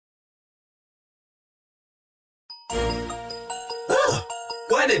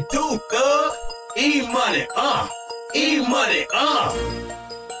What it do, thug? E-money, E-money,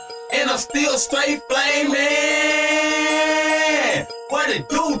 and I'm still straight flaming. What it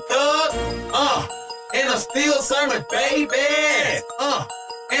do, thug? And I'm still serving babies.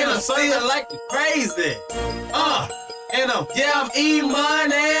 And I'm still like you crazy. And I'm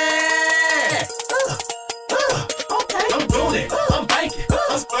E-money. Okay. I'm Goonin, I'm Bankin,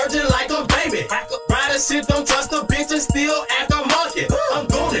 I'm splurging like a baby. Ride shit, don't trust a bitch and still act a monkey. I'm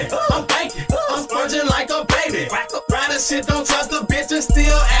Goonin, I'm Bankin, I'm splurging like a baby. Ride shit, don't trust a bitch and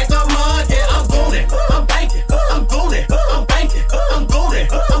still act a monkey. I'm Goonin, I'm Bankin, I'm Goonin, I'm Bankin, I'm Goonin,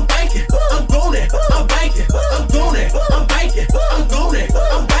 I'm Bankin, I'm Goonin, I'm Bankin, I'm Goonin, I'm Bankin, I'm Goonin,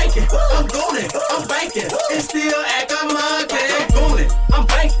 I'm Bankin, I'm Goonin, I'm Bankin, and still act a monkey. I'm Goonin, I'm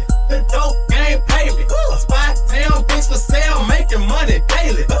Bankin, the dope game pay me. Spot town bitch for sale, making money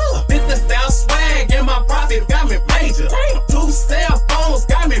daily. 50 style swag and my profit got me major. 2 cell phones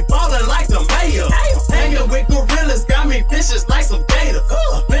got me ballin' like the mayor. Hanging with gorillas got me vicious like some gators.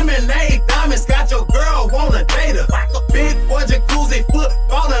 Lemonade diamonds got your girl wanna date her. Big boy jacuzzi foot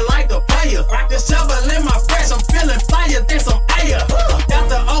ballin' like the player. The shovel in my fresh, I'm feeling flyer than some air. Got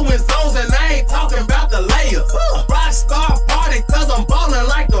the Owen zones and I ain't talking about the layers. Rockstar party cause I'm ballin'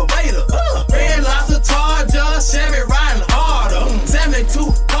 like the Raiders. Red Lobster Charger, Chevy riding harder.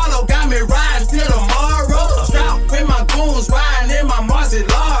 72 Polo got me riding till tomorrow. Strap with my goons riding in my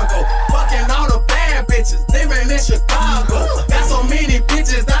Marcy-Largo. Fucking all the bad bitches living in Chicago. Got so many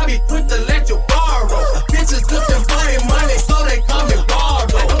bitches I be quick to let you borrow. Bitches looking for their money so they call me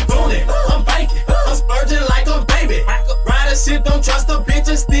Bardo. I'm Goonin, I'm Bankin, I'm splurging like a baby. Ride shit, don't trust a bitch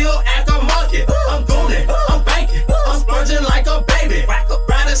and still act a monkey. I'm Goonin, I'm Bankin, I'm splurging like a baby.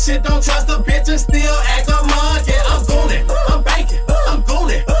 Ride shit, don't trust a bitch and still act a monkey. I'm Goonin, I'm Bankin, I'm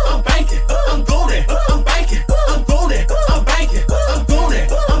Goonin, I'm Bankin, I'm Goonin, I'm Bankin, I'm Goonin, I'm Bankin, I'm Goonin,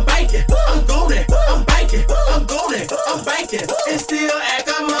 I'm Bankin, I'm Goonin, I'm Bankin, I'm Goonin, I'm Bankin, and still act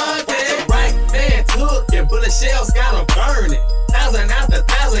a monkey. Right hand took it, bullet shells got them burning. 1,000 after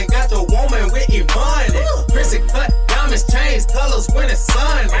 1,000 got your woman with E-money. Prissy cut, diamonds change colors when it's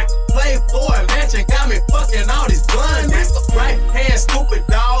sunny. Playboy mansion got me fucking all these blondies. Right hand stupid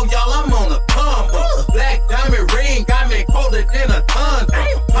dog, y'all, I'm on a combo. Black diamond ring got me colder than a thunder.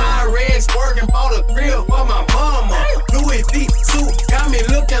 Pyrex working, bought a grill for my mama. Louis V suit got me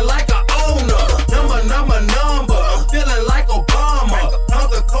looking like a owner. Number, I'm feeling like Obama.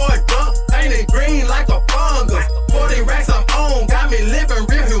 Hunter cord dunk, painted green like a fungus. 40 racks I'm on, got me living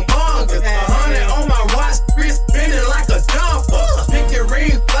real humongous. 100 on my watch, wrist spinning like a jumper. Pinky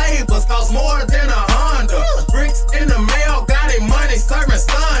ring flavors cost more than a Honda. Bricks in the mail, got it money serving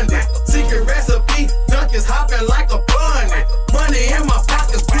Sunday. Secret recipe, junkies hopping like a bunny. Money in my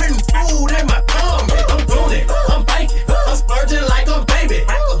pockets, putting food in my tummy. I'm Goonin, I'm Bankin, I'm splurging like a baby.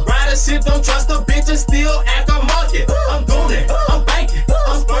 Ride shit, don't trust a bitch and still act a monkey. I'm Goonin, I'm Bankin,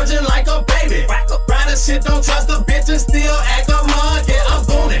 I'm splurging like a baby. Ride shit, don't trust a bitch and still act a monkey. I'm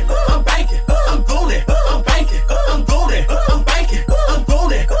Goonin, I'm Bankin, I'm Goonin, I'm Bankin, I'm Goonin, I'm Bankin, I'm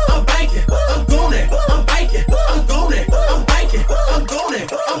Goonin, I'm Bankin, I'm Goonin, I'm Bankin, I'm Goonin, I'm Bankin, I'm Goonin,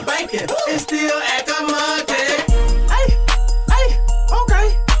 I'm Bankin, and still act a monkey.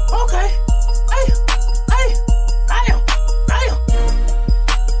 Okay.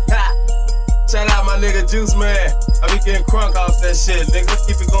 Damn. Shout out my nigga Juiceman. I be getting crunk off that shit, nigga.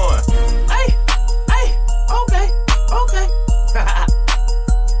 Keep it going.